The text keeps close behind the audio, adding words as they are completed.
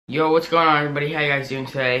Yo, what's going on, everybody? How you guys doing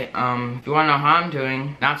today? If you want to know how I'm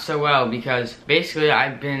doing, not so well, because basically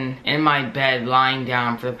I've been in my bed lying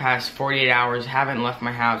down for the past 48 hours, haven't left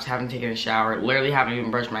my house, haven't taken a shower, literally haven't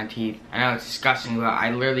even brushed my teeth. I know it's disgusting, but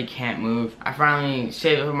I literally can't move. I finally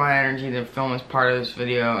saved up my energy to film this part of this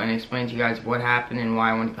video and explain to you guys what happened and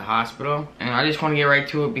why I went to the hospital. And I just want to get right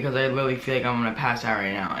to it because I literally feel like I'm gonna pass out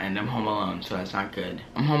right now, and I'm home alone, so that's not good.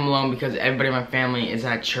 I'm home alone because everybody in my family is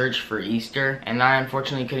at church for Easter, and I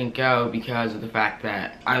unfortunately couldn't go because of the fact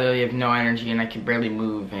that I literally have no energy and I can barely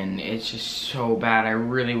move, and it's just so bad. I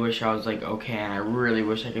really wish I was like okay, and I really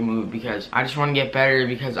wish I could move because I just want to get better,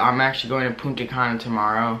 because I'm actually going to Punta Cana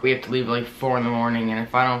tomorrow. We have to leave at like 4 in the morning, and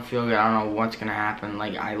if I don't feel good, I don't know what's gonna happen.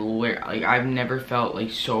 Like I've never felt like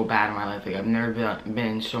so bad in my life. Like I've never been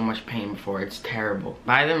in so much pain before. It's terrible.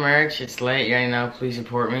 Buy the merch, it's late, you already know. Please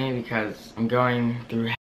support me because I'm going through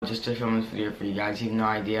just to film this video for you guys. You have no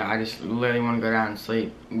idea. I just literally want to go down and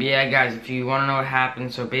sleep. But yeah, guys, if you want to know what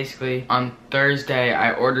happened, so basically on Thursday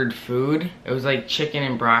I ordered food. It was like chicken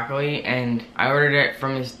and broccoli, and I ordered it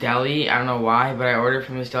from this deli. I don't know why, but I ordered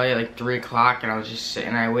from this deli at like 3 o'clock, and I was just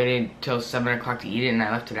sitting. I waited till 7 o'clock to eat it, and I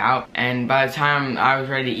left it out. And by the time I was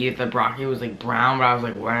ready to eat it, the broccoli was like brown, but I was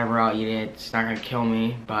like, whatever, I'll eat it. It's not gonna kill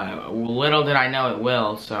me. But little did I know it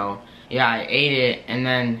will. So yeah, I ate it, and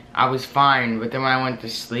then I was fine. But then when I went to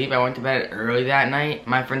sleep, I went to bed early that night.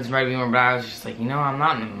 My friends invited me over, but I was just like, you know, I'm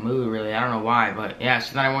not in the mood really. I don't know why, but yeah.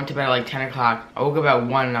 So then I went to bed at like 10 o'clock. I woke up at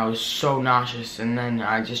 1, and I was so nauseous, and then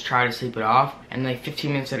I just tried to sleep it off. And like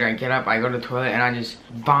 15 minutes later, I get up, I go to the toilet, and I just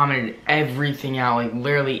vomited everything out, like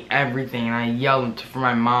literally everything. And I yelled for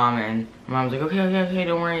my mom, and my mom was like, okay,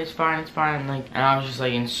 don't worry, it's fine. And I was just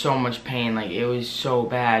like in so much pain, like it was so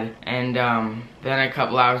bad. And then a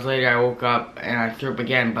couple hours later, I woke up and I threw up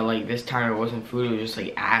again, but like this time it wasn't food, it was just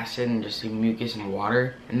like acid and just like mucus and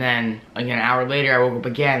water. And then like an hour later, I woke up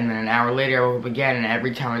again, and then an hour later, I woke up again, and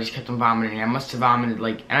every time I just kept on vomiting. I must have vomited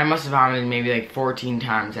maybe like 14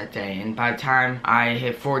 times that day. And by the time I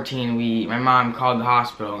hit 14, my mom called the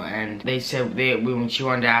hospital, and they said she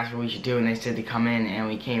wanted to ask what we should do, and they said to come in, and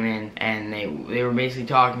we came in, and they were basically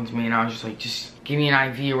talking to me, and I was just like, just give me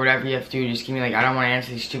an IV or whatever you have to do. Just give me, like, I don't want to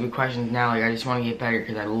answer these stupid questions now. Like, I just want to get better,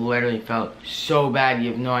 because I literally felt so bad.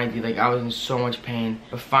 You have no idea. Like, I was in so much pain.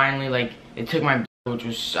 But finally, like, it took my blood, which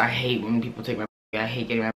was, I hate when people take my blood. I hate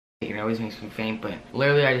getting my blood taken. It always makes me faint. But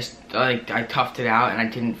literally, I just, like, I toughed it out, and I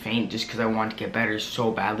didn't faint just because I wanted to get better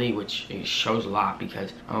so badly, which it shows a lot,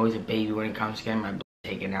 because I'm always a baby when it comes to getting my blood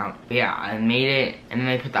taken out. But yeah, I made it, and then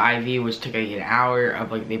they put the IV, which took like an hour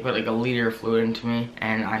of, like, they put like a liter of fluid into me,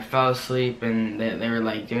 and I fell asleep, and they were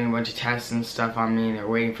like doing a bunch of tests and stuff on me, and they were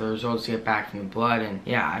waiting for the results to get back from the blood. And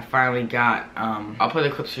yeah, I finally got I'll put the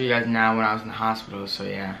clips for you guys now when I was in the hospital. So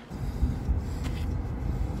yeah.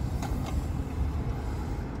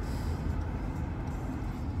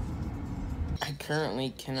 I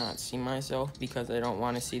currently cannot see myself because I don't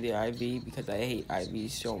want to see the IV, because I hate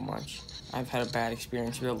IVs so much. I've had a bad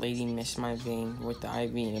experience where a lady missed my vein with the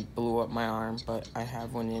IV and it blew up my arm, but I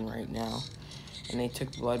have one in right now. And they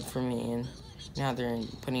took blood from me, and now they're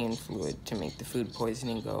putting in fluid to make the food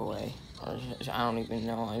poisoning go away. Or I don't even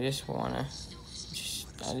know. I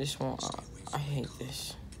hate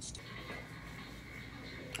this.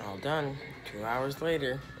 All done. 2 hours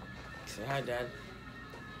later. Say hi, Dad.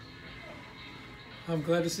 I'm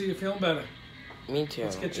glad to see you feeling better. Me too,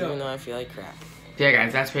 Let's get you even though I feel like crap. Yeah,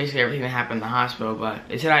 guys, that's basically everything that happened in the hospital. But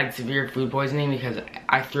they said I had severe food poisoning because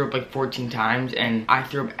I threw up like 14 times, and I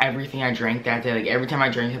threw up everything I drank that day. Like, every time I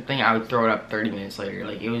drank something, I would throw it up 30 minutes later.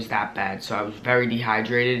 Like, it was that bad. So I was very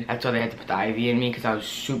dehydrated. That's why they had to put the IV in me, because I was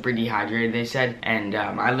super dehydrated, they said. And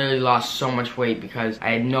I literally lost so much weight because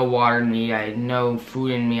I had no water in me, I had no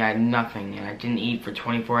food in me, I had nothing, and I didn't eat for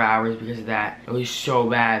 24 hours because of that. It was so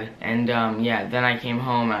bad. And yeah, then I came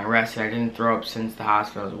home and I rested. I didn't throw up since the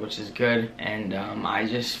hospital, which is good. And I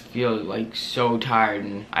just feel like so tired,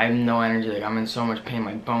 and I have no energy. Like, I'm in so much pain.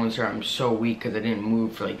 My bones hurt. I'm so weak because I didn't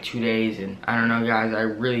move for like 2 days, and I don't know, guys, I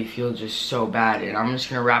really feel just so bad. And I'm just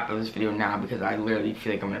gonna wrap up this video now because I literally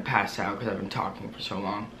feel like I'm gonna pass out because I've been talking for so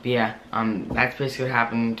long. But yeah, that's basically what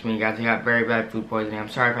happened to me, guys. I got very bad food poisoning. I'm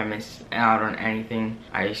sorry if I missed out on anything.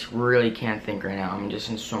 I just really can't think right now. I'm just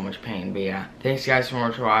in so much pain. But yeah, thanks guys so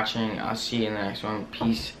much for watching. I'll see you in the next one.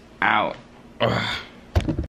 Peace out. Ugh.